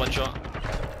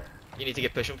 You need to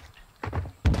get pushing.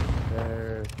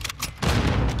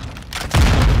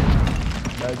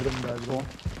 Bedroom.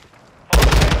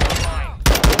 Online.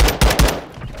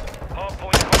 Hard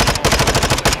point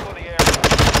compromised. Secure the area.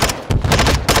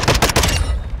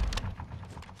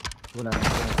 Go next.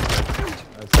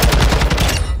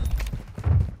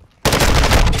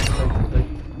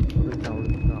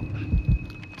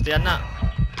 Stay in that.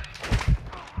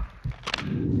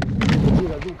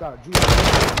 Giura.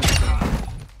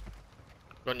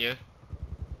 Got you.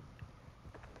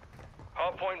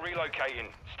 Hardpoint relocating.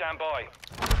 Stand by.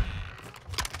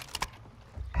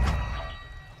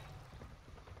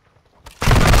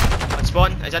 On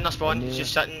spawn, he's in the spawn, he's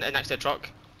just sitting next to the truck.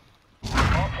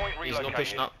 Hardpoint relocated. He's not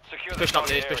pushing up. Secure the Pushing up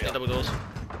now, he's target pushing the area. double doors.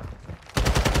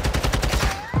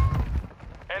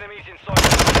 Enemies inside.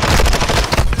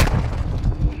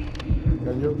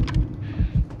 Can you?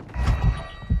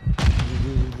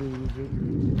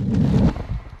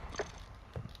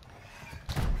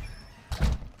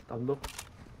 Tablo.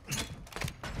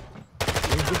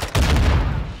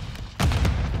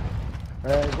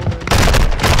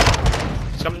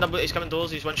 He's coming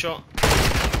doors, he's one shot.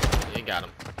 You can get him.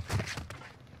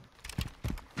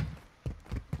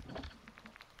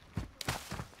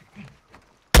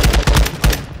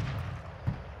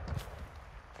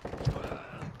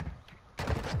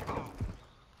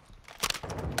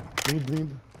 Bleed.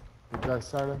 You guys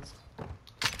silence.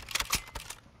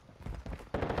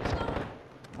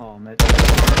 Oh, mate.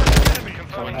 Enemy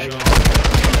confirming One shot. shot.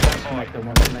 Connector,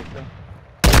 one connector.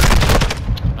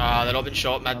 Ah, they're all been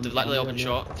shot, mid, they've literally all been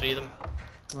shot, 3 of them.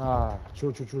 Ah,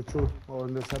 true. Or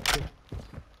interception.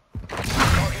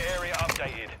 Target area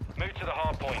updated. Move to the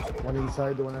hardpoint. One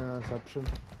inside, one in interception.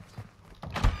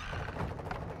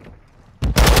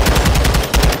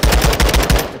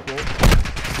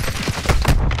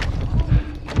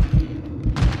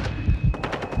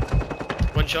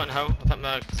 One shot in hell, I think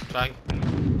my bang.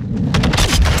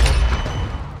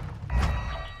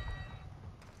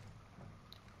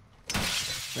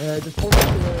 Just hold on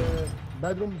to the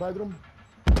bedroom.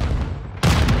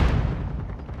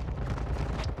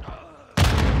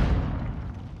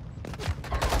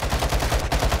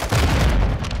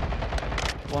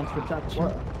 One's protection.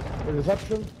 What?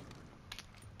 Reception.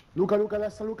 Luca,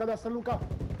 destra.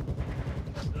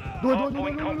 Due.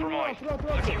 Hardpoint compromised.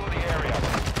 Secure the area.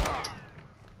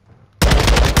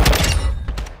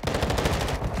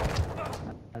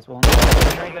 That's one.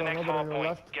 Gain the next Another on your hardpoint.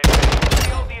 left. Get ready.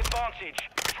 Hold the advantage.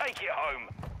 Take it home.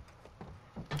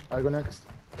 I go next.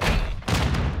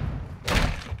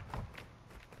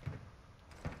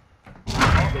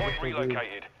 Hardpoint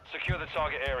relocated. Secure the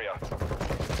target area.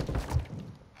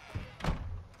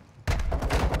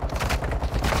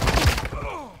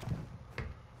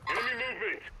 Enemy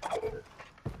movement.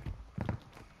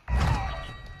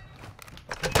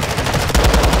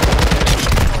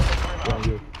 Behind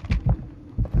you.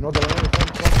 Another one.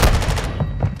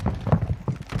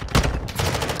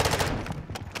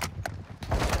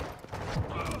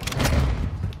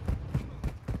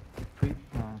 Three.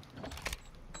 Oh.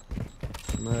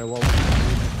 Well,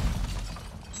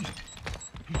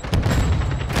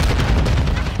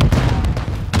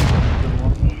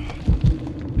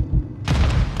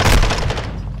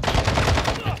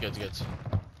 Good.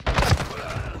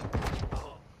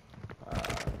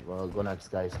 well, go next,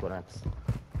 guys. Go next.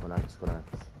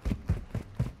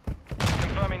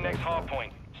 Confirming next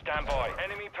hardpoint. Stand by.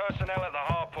 Enemy personnel at the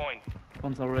hardpoint.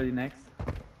 One's already next.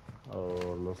 Oh,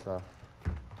 Losa.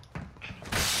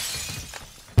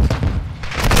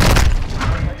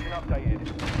 Location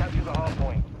updated. Capture the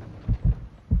hardpoint.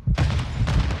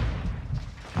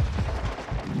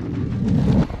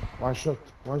 One shot.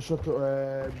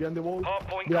 Behind the wall.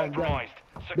 Hardpoint Behind. compromised.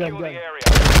 Secure the Behind. area.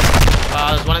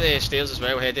 There's one of the stairs as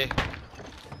well, Heady.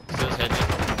 Stairs Heady.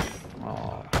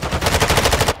 Oh.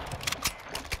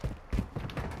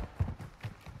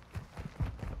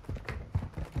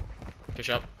 Push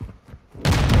up.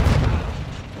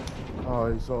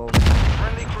 Oh, so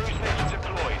Friendly cruise missile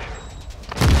deployed.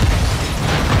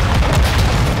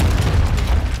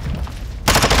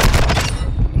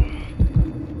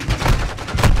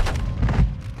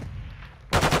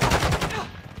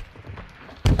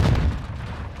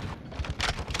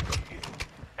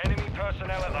 Enemy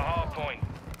personnel at the hardpoint.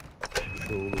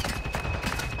 cool.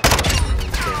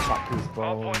 Fuck his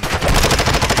phone. Hardpoint.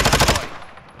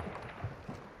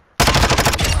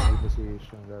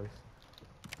 Negotiation, guys.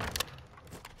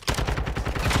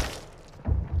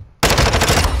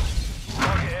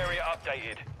 Target area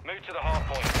updated. Move to the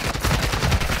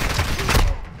hardpoint.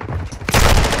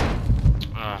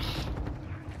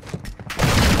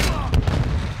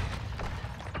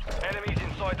 Enemies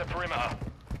inside the perimeter.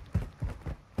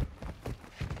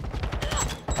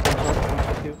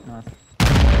 Nice.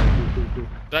 Two.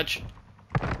 Bridge.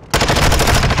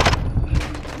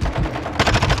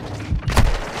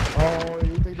 Oh,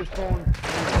 you take this phone.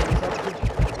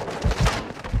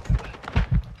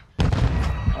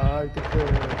 I took the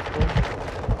phone.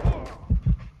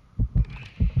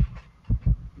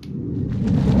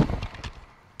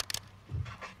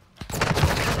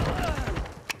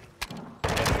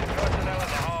 Enemy personnel at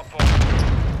the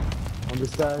hardpoint.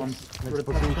 stairs, One next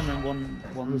reception position. and one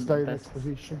On the stairs, desk. next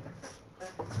position.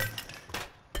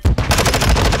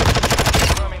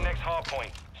 Confirming next hard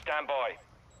point. Stand by.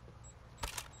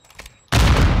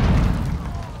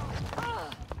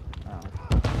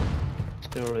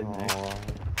 They're in there. Oh,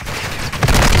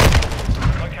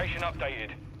 Location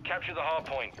updated. Capture the hard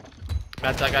point.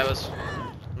 Med that guy was.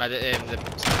 Med it in the.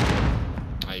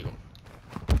 There you go.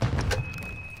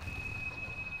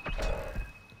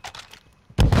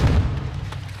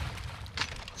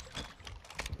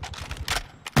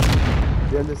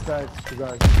 behind the stairs, two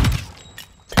guys.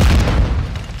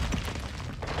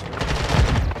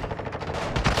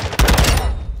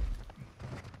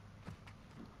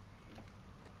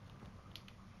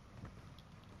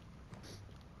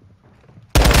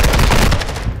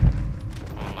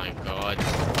 Oh my god.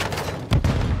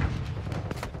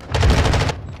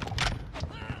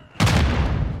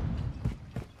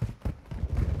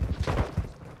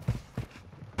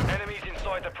 Enemies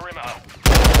inside the perimeter.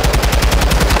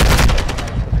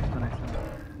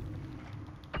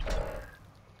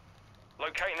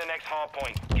 Locating the next hard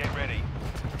point. Get ready.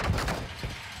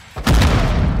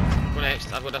 Go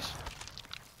next, I've got this.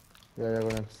 Yeah, go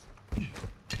next.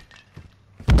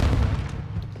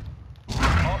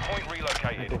 Hard point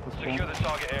relocated. Secure the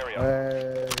target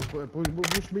area.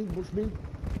 Push me.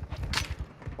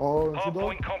 Oh, Hard should I?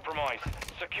 point compromised.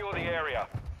 Secure the area.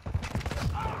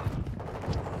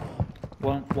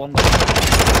 One.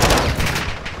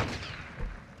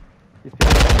 He's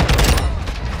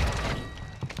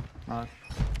nice.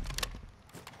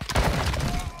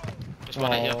 Just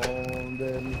one at you. Oh,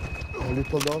 then a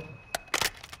little dog.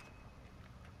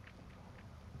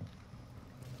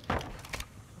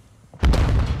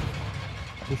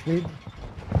 Push me.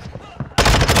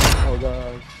 Oh,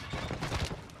 guys.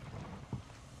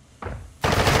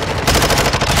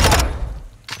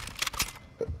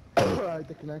 I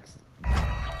take next.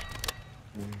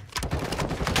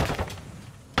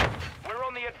 We're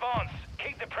on the advance.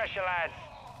 Keep the pressure, lads.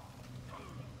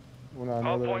 Una, Hard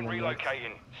another point one on next.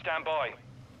 relocating. Stand by.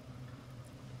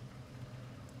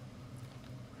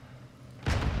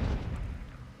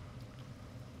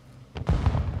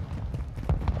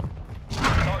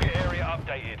 Target area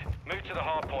updated. Move to the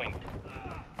hard point.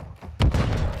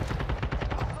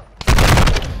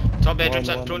 Top bedroom,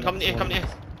 One, drone coming to you, one. coming to you.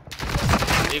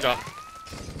 There you go.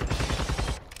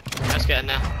 Let's get in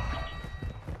there.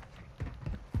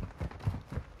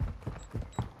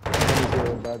 One is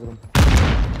the bedroom.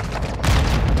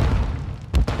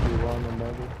 One in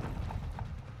bedroom.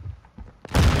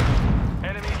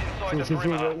 Enemies inside the Shoot.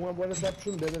 perimeter. One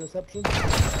reception, the other reception.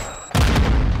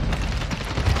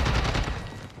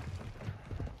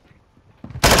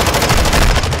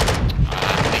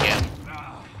 Dig it.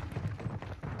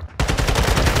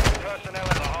 Personnel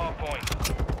at the hard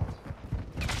point.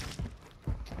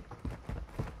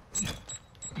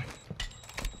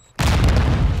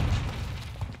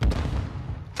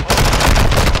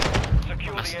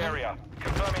 Secure the area.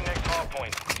 Confirming next hard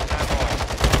point. Stand by.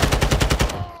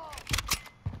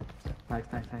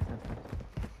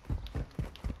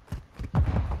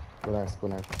 Nice. Go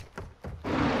next.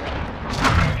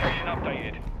 Location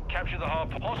updated. Capture the hard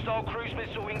point. Hostile cruise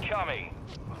missile incoming.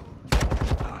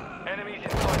 Enemies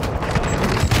inside.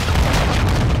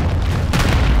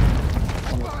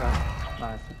 Almost got.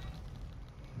 Nice.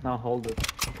 Now hold it.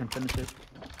 You can finish it.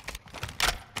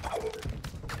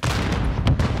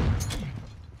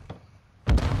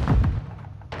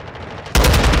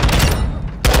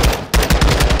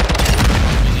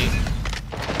 Easy.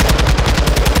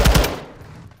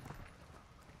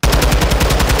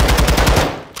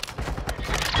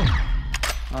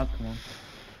 Ah, come on.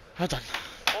 Well done.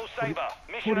 All Saber.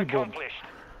 Mission Fully bombed. accomplished.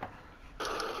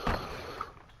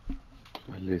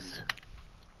 Bellissimo.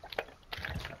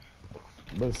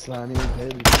 Bersani,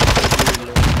 hey,